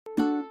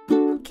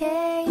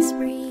case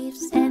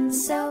briefs, and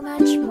so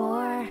much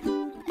more.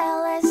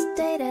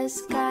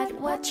 LSData's got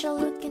what you're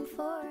looking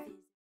for.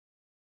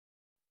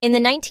 In the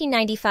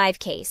 1995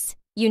 case,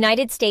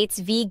 United States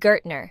v.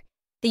 Gertner,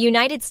 the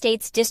United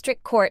States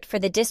District Court for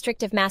the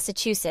District of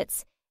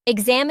Massachusetts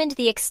examined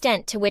the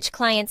extent to which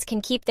clients can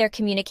keep their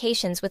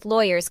communications with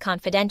lawyers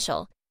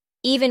confidential,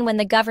 even when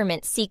the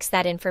government seeks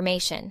that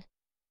information.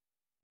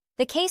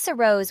 The case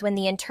arose when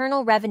the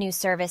Internal Revenue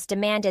Service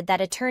demanded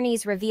that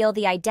attorneys reveal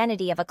the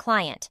identity of a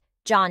client,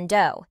 John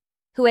Doe,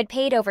 who had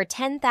paid over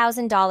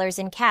 $10,000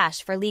 in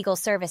cash for legal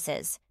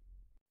services.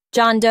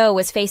 John Doe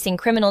was facing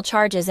criminal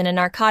charges in a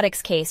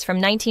narcotics case from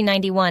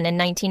 1991 and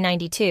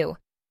 1992.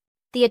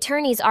 The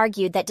attorneys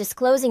argued that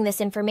disclosing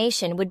this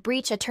information would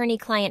breach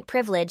attorney-client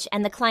privilege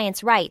and the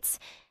client's rights,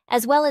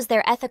 as well as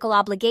their ethical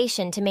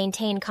obligation to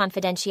maintain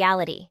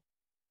confidentiality.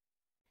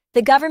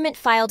 The government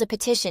filed a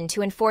petition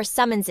to enforce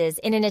summonses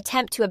in an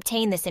attempt to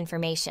obtain this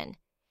information.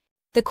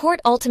 The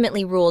court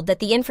ultimately ruled that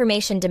the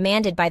information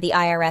demanded by the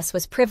IRS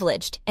was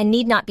privileged and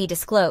need not be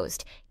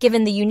disclosed,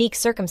 given the unique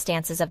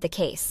circumstances of the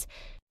case.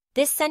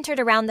 This centered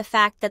around the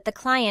fact that the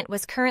client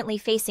was currently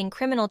facing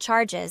criminal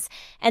charges,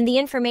 and the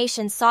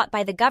information sought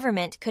by the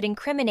government could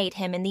incriminate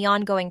him in the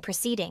ongoing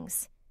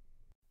proceedings.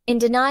 In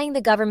denying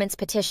the government's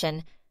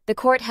petition, the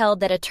court held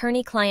that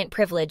attorney-client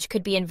privilege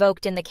could be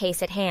invoked in the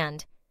case at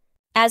hand.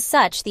 As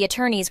such, the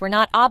attorneys were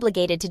not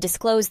obligated to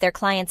disclose their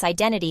client's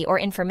identity or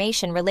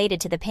information related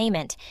to the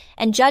payment,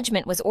 and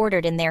judgment was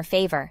ordered in their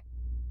favor.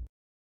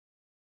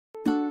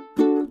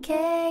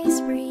 Case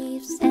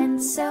briefs,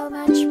 and so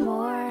much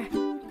more.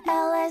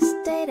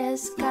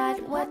 LSData's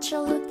got what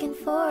you're looking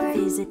for.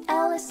 Visit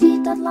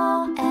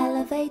lsd.law,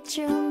 elevate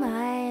your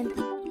mind.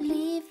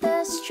 Leave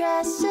the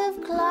stress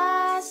of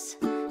class.